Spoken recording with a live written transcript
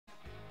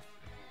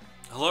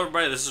Hello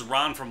everybody, this is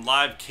Ron from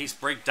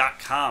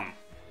LiveCaseBreak.com.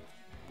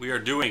 We are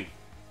doing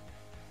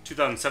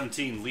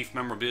 2017 Leaf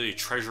Memorabilia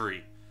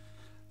Treasury.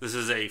 This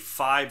is a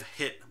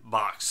 5-hit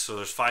box, so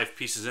there's 5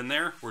 pieces in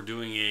there. We're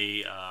doing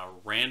a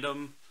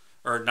random,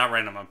 or not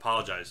random, I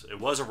apologize. It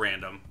was a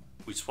random.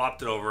 We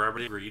swapped it over,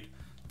 everybody agreed.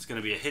 It's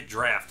going to be a hit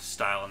draft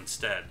style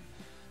instead.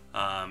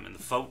 And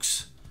the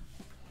folks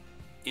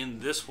in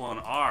this one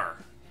are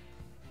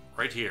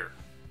right here.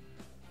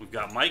 We've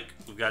got Mike,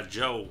 we've got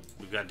Joe,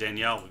 we've got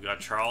Danielle, we've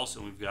got Charles,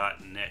 and we've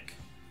got Nick.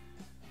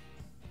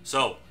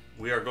 So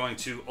we are going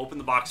to open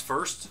the box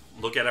first,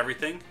 look at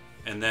everything,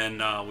 and then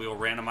we will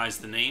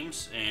randomize the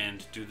names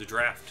and do the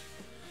draft.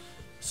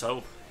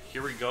 So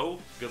here we go.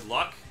 Good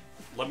luck.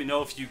 Let me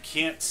know if you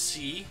can't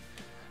see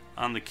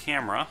on the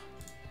camera.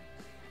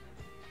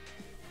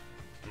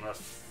 I'm going to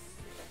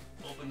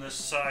open this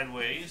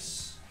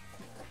sideways.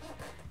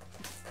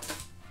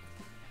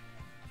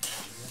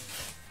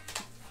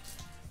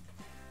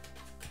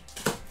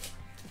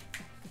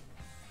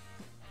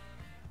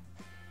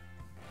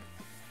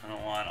 I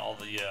don't want all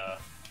the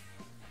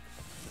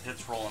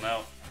hits rolling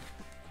out.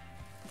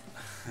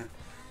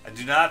 I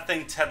do not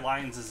think Ted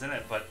Lyons is in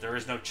it, but there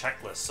is no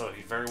checklist, so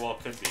he very well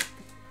could be.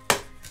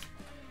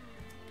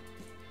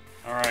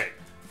 Alright.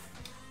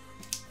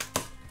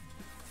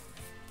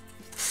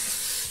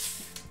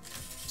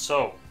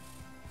 So,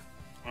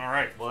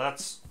 alright, well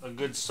that's a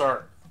good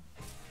start.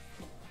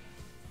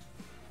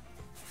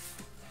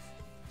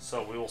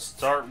 So we will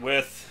start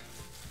with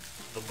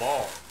the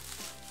ball.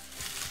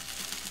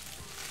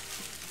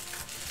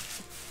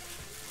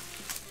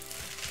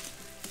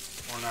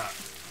 Or not,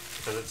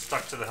 because it's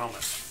stuck to the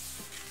helmet.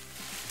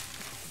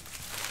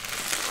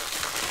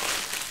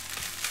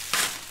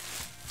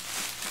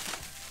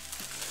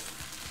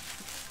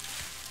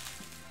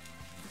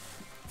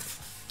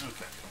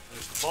 Okay,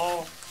 there's the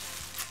ball.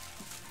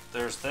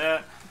 There's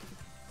that.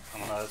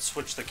 I'm going to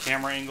switch the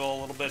camera angle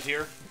a little bit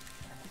here.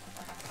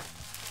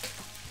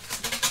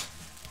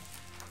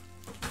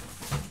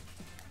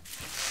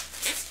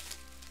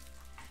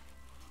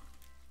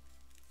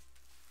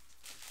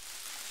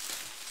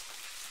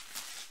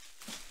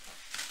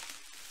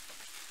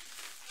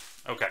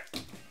 Okay.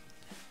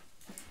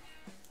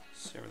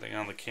 See everything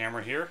on the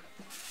camera here.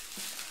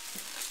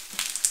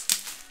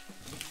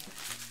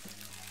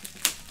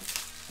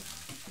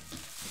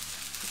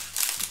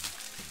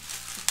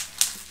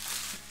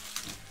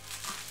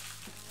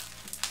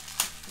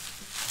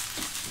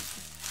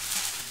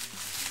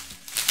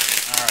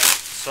 Alright,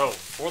 so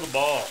for the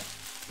ball,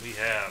 we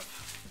have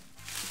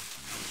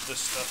this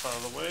stuff out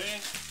of the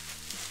way.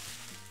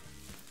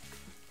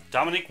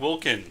 Dominique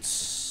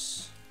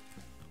Wilkins,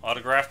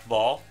 autographed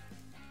ball.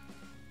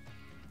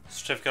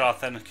 Certificate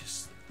authentic.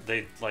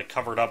 They like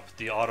covered up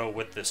the auto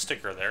with the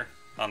sticker there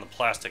on the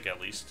plastic at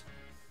least.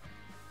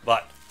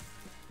 But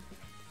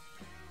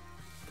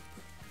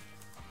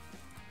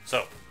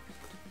so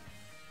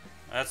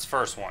that's the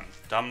first one,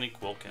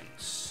 Dominique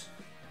Wilkins.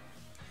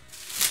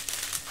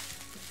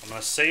 I'm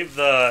gonna save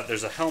the.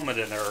 There's a helmet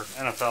in there,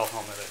 NFL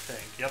helmet, I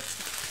think. Yep.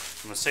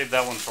 I'm gonna save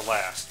that one for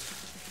last.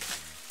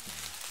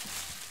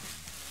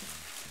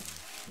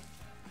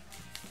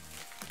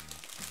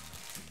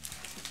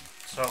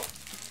 So.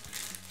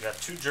 We got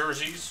 2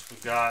 jerseys.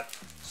 We've got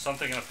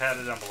something in a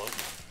padded envelope.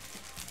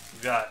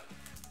 We've got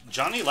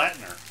Johnny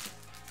Latner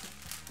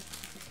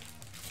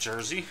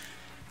jersey.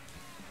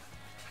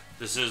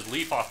 This is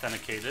Leaf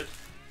authenticated.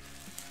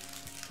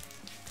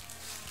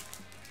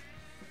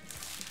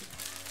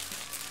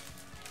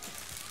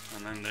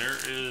 And then there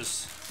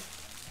is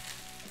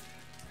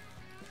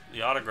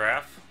the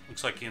autograph.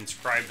 Looks like he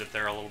inscribed it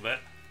there a little bit.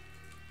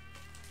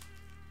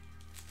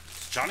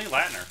 It's Johnny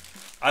Latner.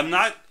 I'm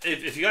not,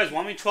 if you guys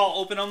want me to, I'll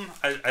open them.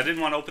 I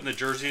didn't want to open the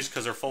jerseys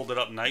because they're folded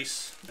up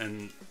nice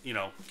and, you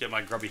know, get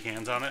my grubby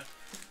hands on it.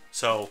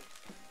 So,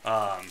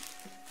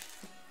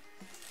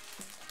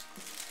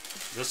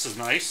 this is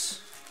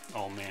nice.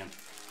 Oh, man.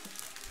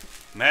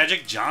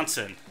 Magic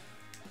Johnson.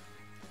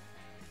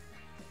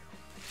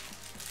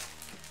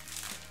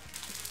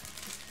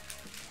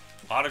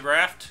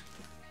 Autographed.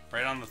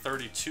 Right on the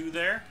 32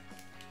 there.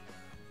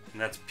 And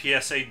that's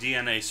PSA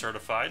DNA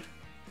certified.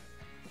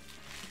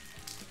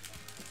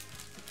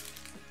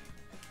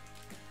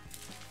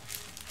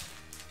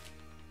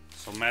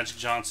 So Magic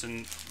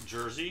Johnson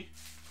jersey.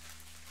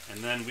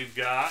 And then we've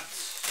got,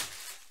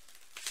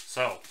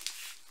 so,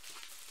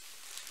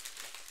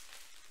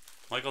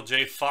 Michael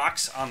J.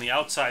 Fox on the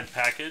outside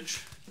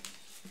package.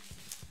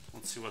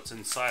 Let's see what's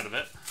inside of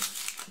it.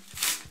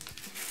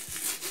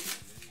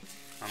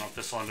 I don't know if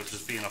this will end up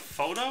just being a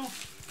photo.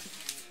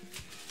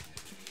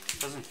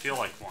 Doesn't feel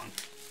like one.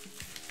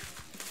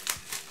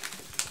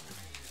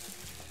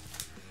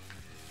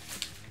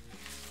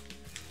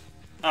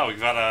 Oh, we've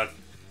got a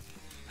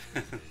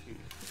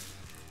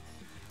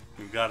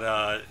we've got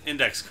a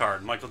index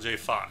card, Michael J.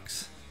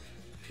 Fox.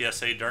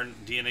 PSA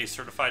DNA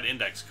certified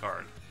index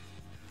card.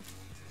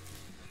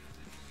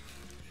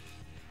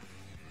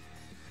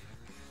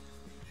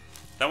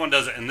 That one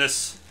does it in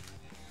this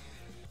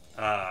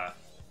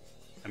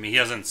I mean, he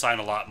hasn't signed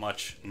a lot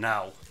much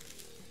now,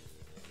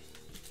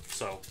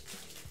 So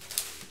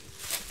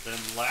then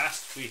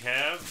last we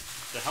have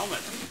the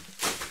helmet,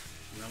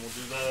 and then we'll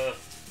do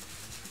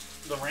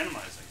the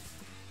randomizing.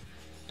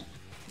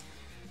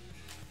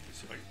 Let's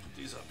see if I can put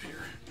these up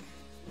here.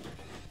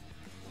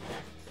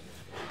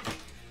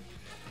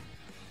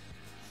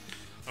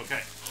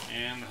 Okay,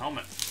 and the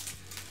helmet.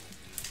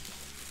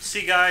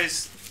 See,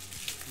 guys,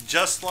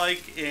 just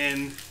like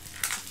in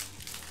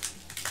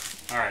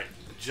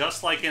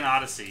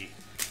Odyssey,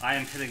 I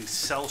am hitting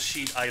sell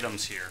sheet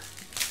items here.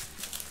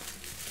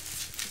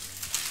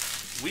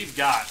 We've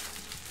got,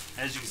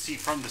 as you can see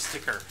from the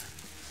sticker,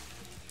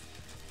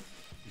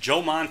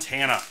 Joe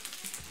Montana.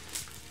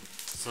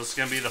 So it's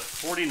going to be the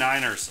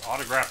 49ers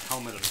autographed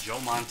helmet of Joe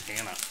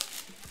Montana.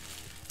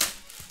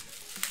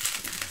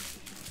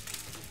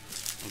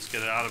 Let's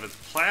get it out of its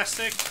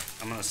plastic.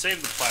 I'm going to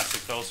save the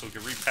plastic though so we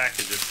can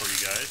repackage it for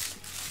you guys.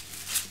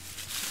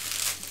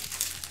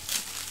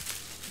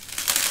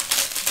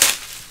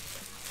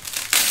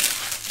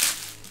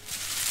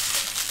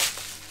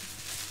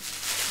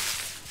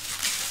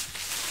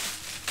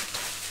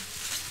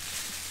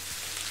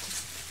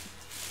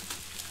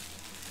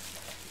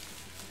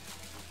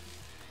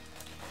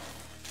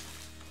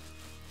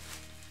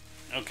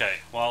 Okay,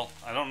 well,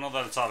 I don't know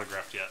that it's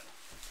autographed yet.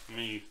 Let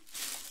me...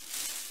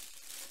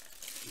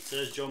 It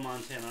says Joe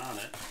Montana on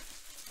it.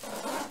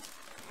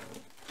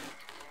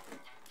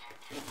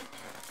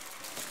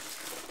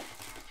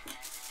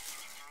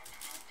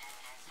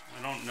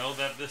 I don't know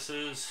that this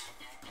is...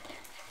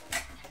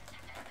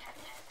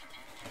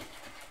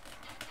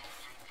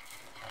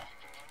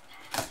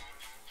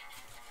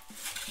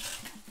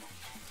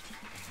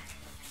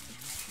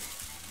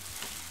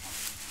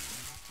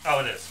 Oh,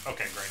 it is.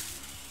 Okay, great.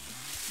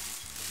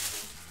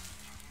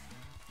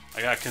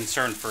 I got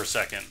concerned for a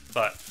second,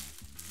 but...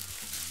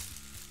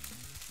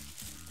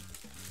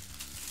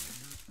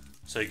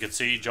 So you can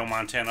see Joe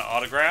Montana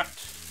autographed.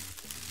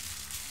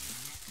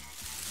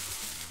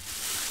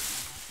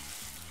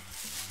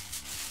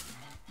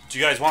 Do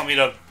you guys want me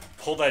to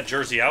pull that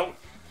jersey out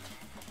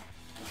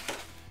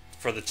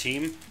for the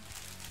team?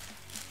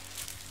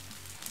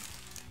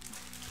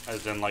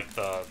 As in like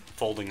the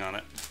folding on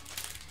it.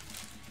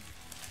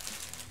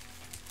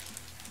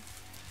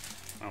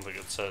 I don't think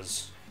it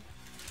says...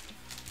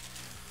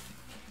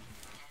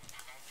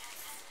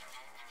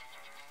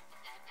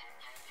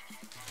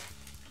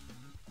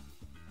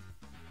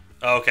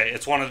 Okay,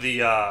 it's one of the,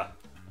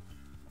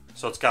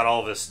 so it's got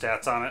all of his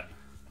stats on it.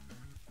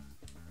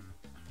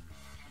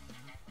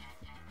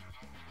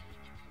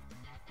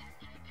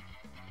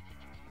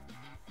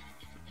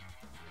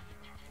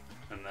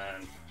 And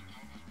then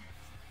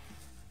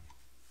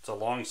it's a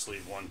long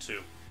sleeve one too.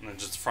 And then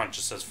just the front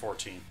just says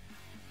 14.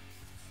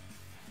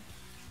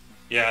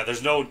 Yeah,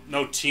 there's no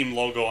team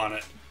logo on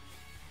it.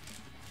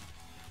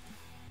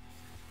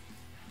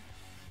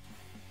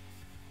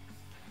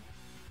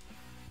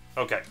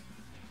 Okay.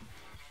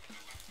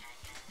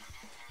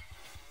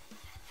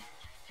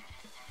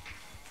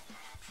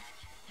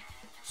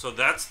 So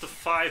that's the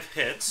 5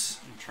 hits.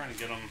 I'm trying to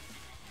get them.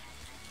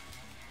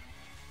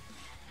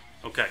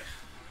 Okay.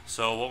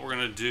 So what we're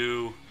going to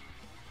do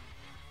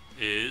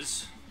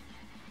is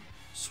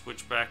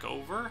switch back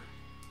over.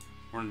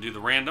 We're going to do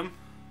the random.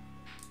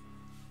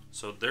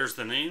 So there's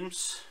the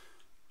names.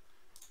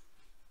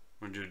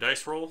 We're going to do a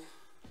dice roll.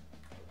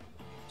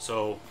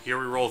 So here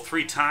we roll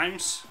 3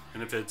 times.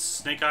 And if it's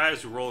snake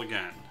eyes, we roll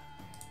again.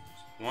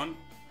 1,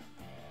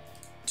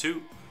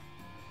 2,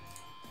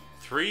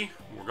 3.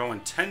 We're going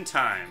 10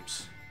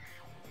 times.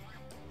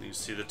 You can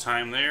see the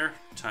time there,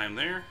 time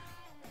there.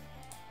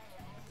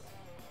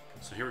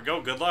 So here we go.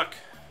 Good luck.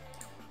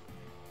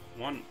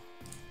 1,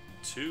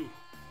 2,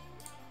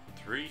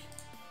 3,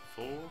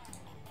 4,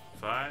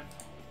 5,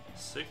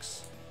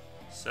 6,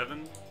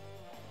 7,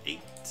 8,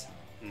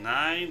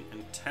 9,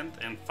 and 10th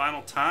and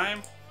final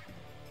time.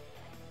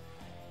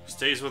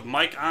 Stays with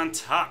Mike on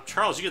top.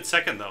 Charles, you get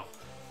second though.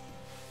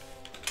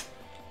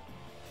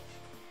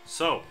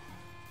 So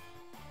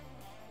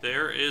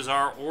there is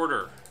our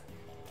order.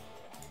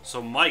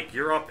 So Mike,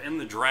 you're up in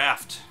the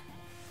draft.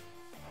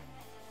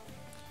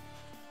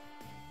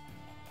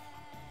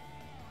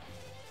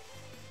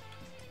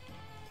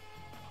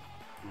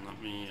 And let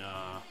me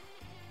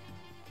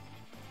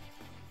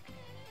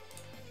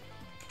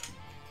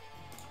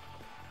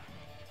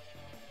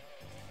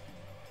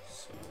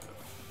so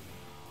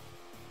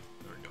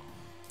there we go.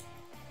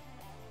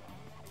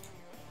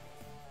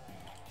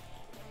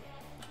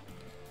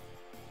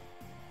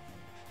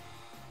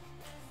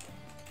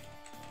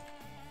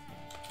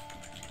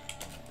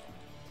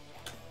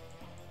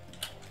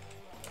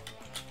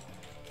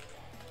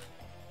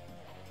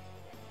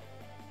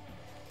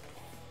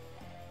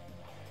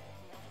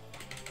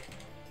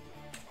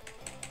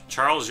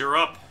 Charles, you're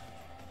up.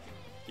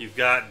 You've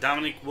got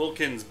Dominique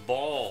Wilkins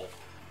ball.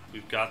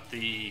 We've got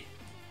the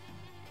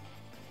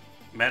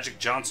Magic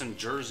Johnson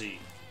jersey.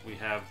 We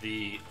have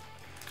the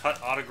cut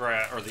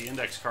autograph or the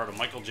index card of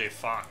Michael J.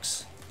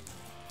 Fox.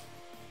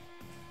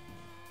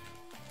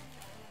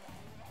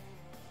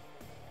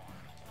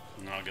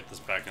 And then I'll get this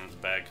back in its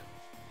bag.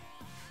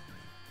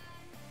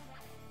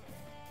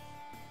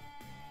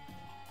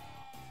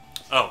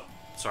 Oh,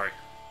 sorry.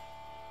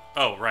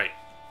 Oh, right.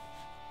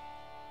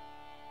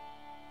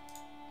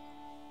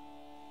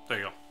 There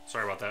you go.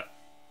 Sorry about that.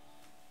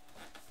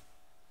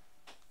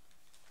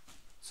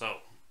 So,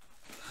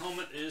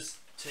 helmet is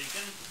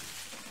taken.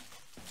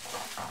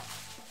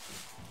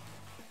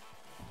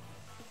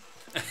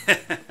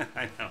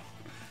 I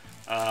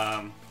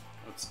know.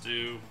 Let's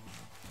do.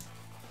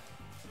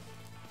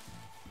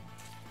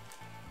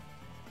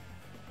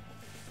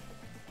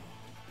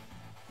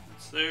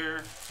 It's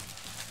there.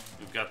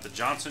 We've got the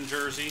Johnson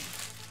jersey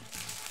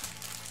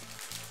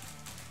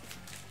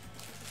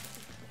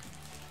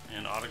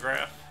and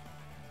autograph.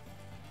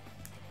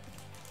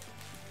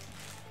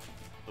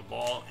 The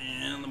ball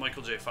and the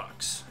Michael J.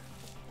 Fox.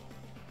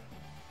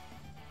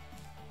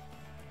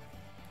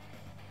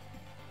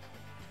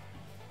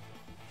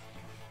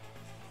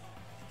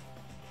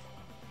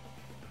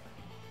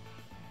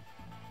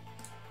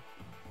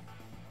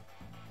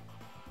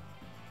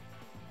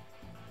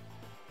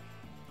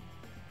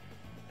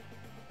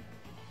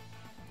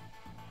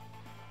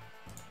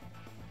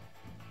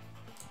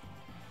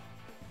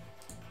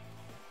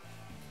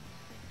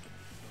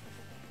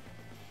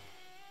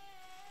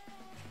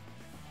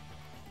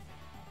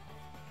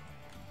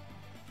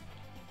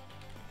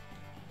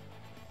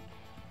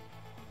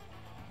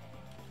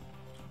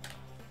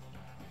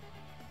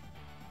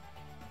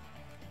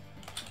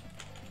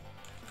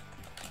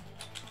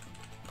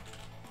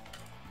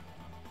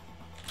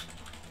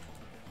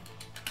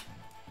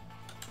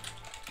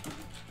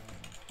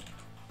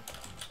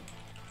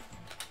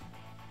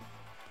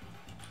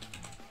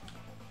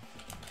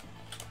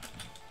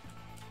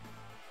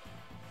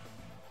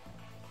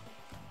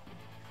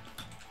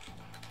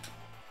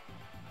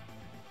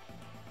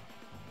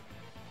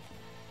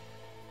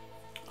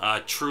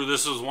 True,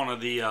 this was one of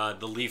the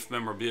Leaf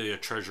Memorabilia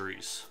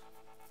Treasuries.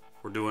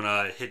 We're doing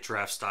a hit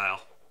draft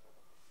style.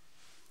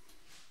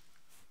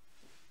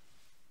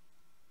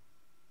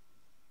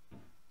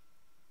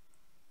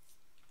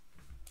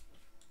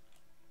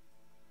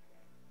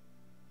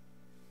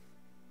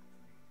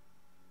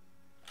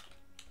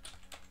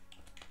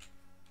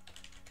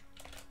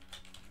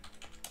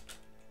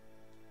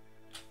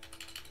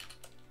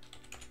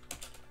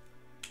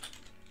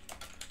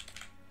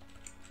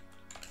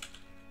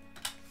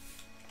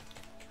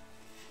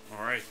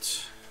 All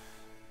right.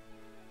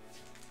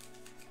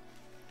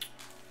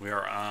 We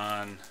are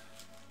on.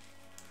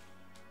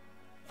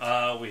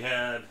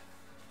 We're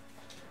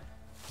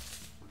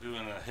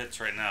doing the hits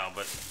right now,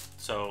 but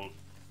so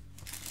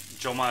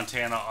Joe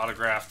Montana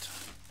autographed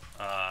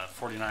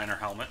 49er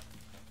helmet.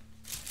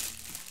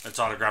 It's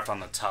autographed on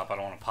the top. I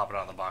don't want to pop it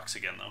out of the box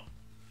again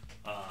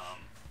though.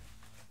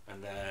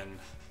 And then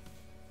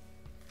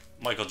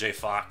Michael J.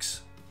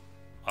 Fox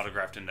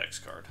autographed index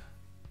card.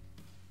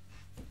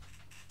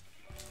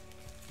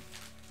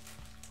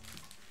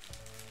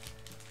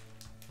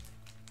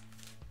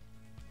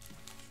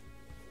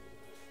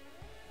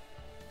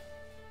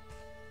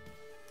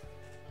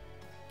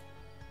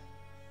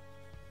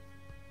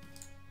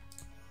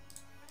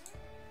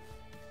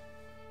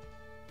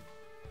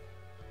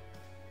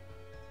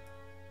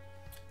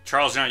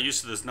 Charles, you're not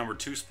used to this number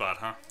 2 spot,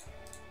 huh?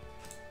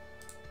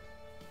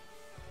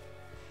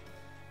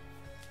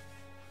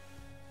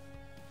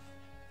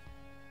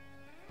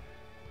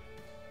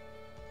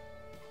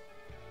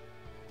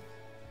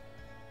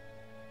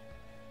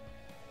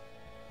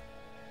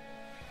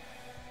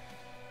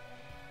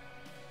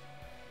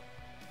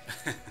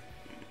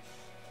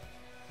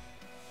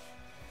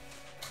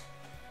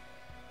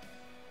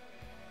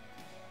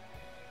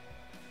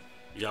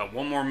 You got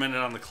 1 more minute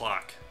on the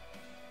clock.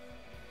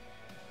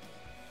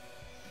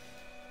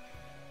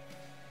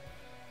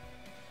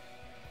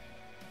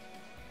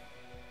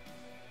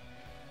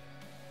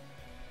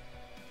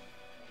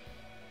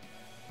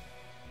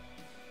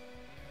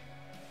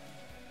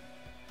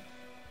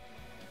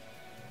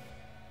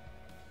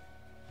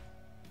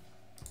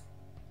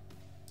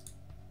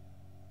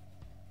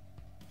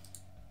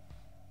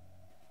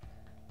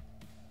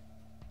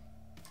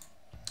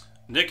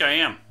 Nick, I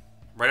am.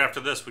 Right after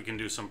this, we can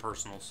do some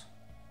personals.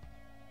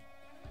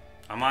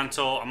 I'm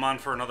on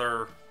for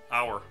another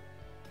hour.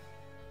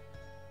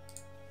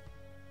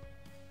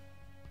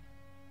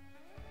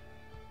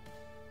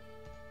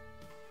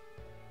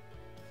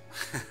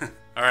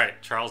 All right,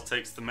 Charles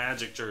takes the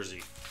Magic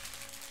jersey.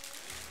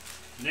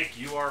 Nick,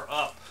 you are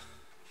up.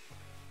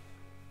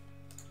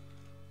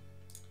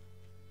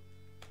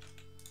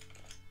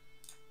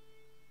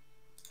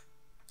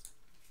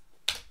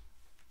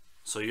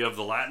 So you have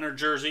the Latner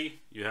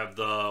jersey, you have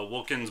the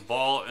Wilkins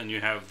ball, and you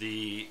have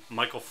the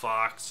Michael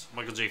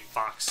J.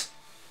 Fox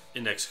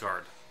index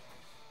card.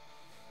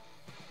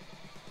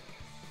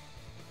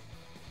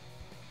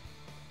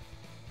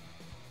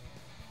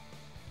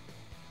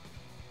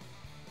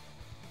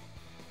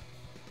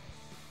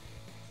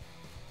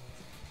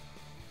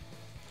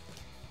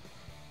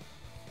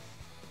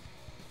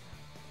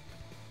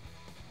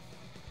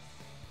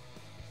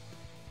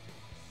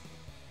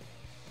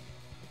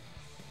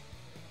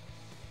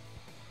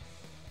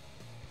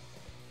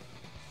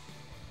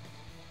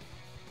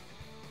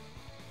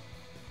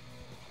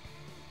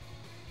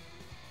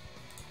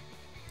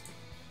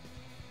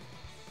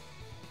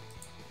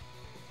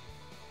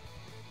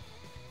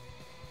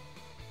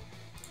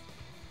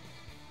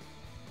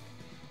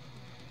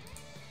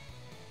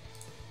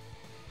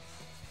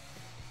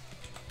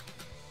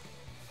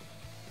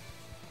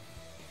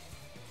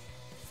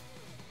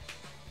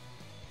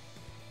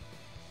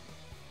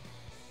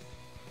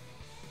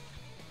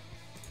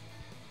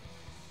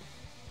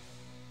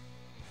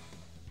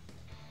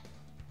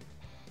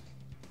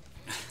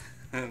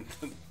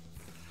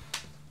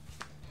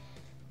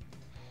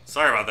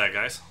 Sorry about that,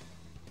 guys.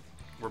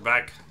 We're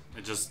back.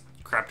 It just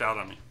crapped out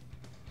on me.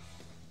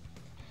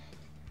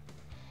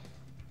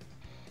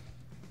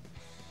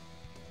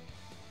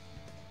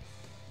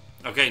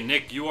 Okay,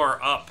 Nick, you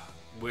are up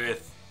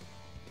with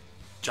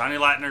Johnny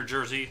Latner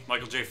jersey,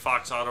 Michael J.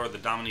 Fox auto, or the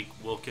Dominique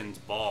Wilkins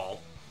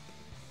ball.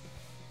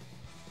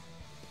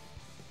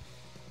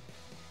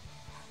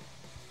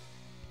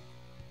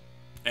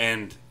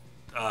 And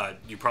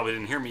you probably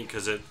didn't hear me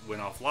because it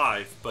went off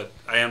live, but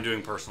I am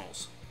doing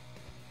personals.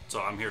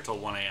 So I'm here till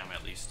 1 a.m.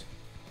 at least.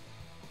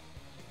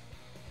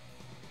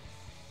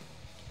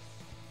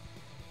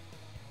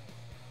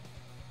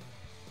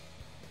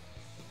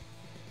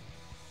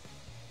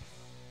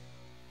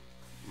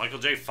 Michael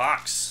J.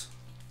 Fox.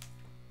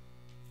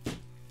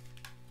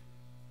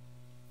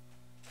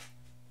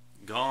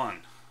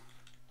 Gone.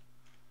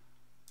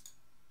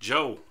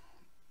 Joe,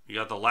 you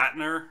got the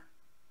Latner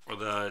or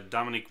the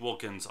Dominique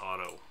Wilkins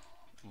auto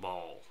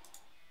ball?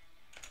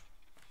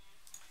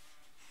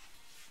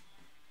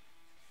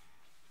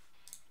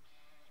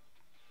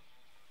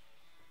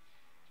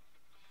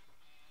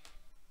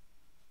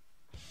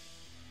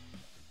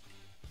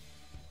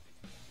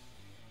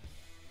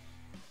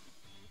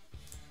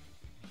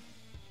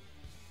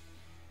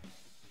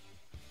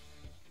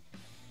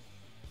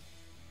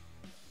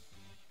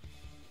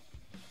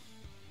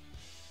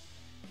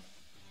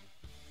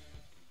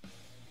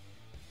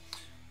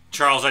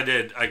 Charles, I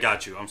did. I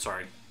got you. I'm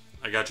sorry.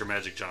 I got your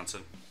Magic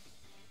Johnson.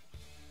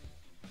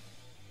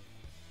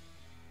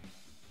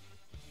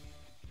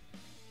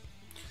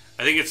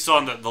 I think it's still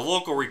on the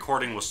local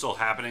recording was still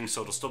happening,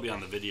 so it'll still be on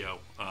the video.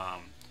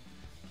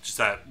 Just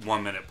that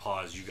 1 minute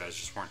pause. You guys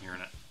just weren't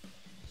hearing it.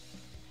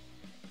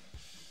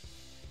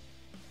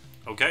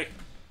 Okay.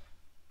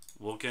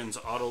 Wilkins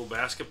auto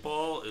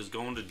basketball is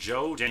going to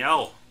Joe.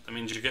 Danielle, that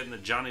means you're getting the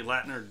Johnny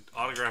Latner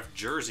autographed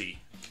jersey.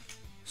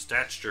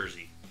 Stats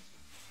jersey.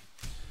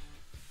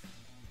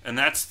 And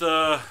that's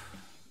the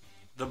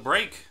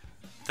break.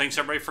 Thanks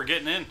everybody for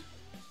getting in.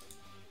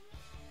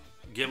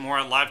 Get more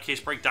at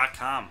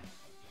livecasebreak.com.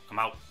 I'm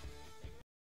out.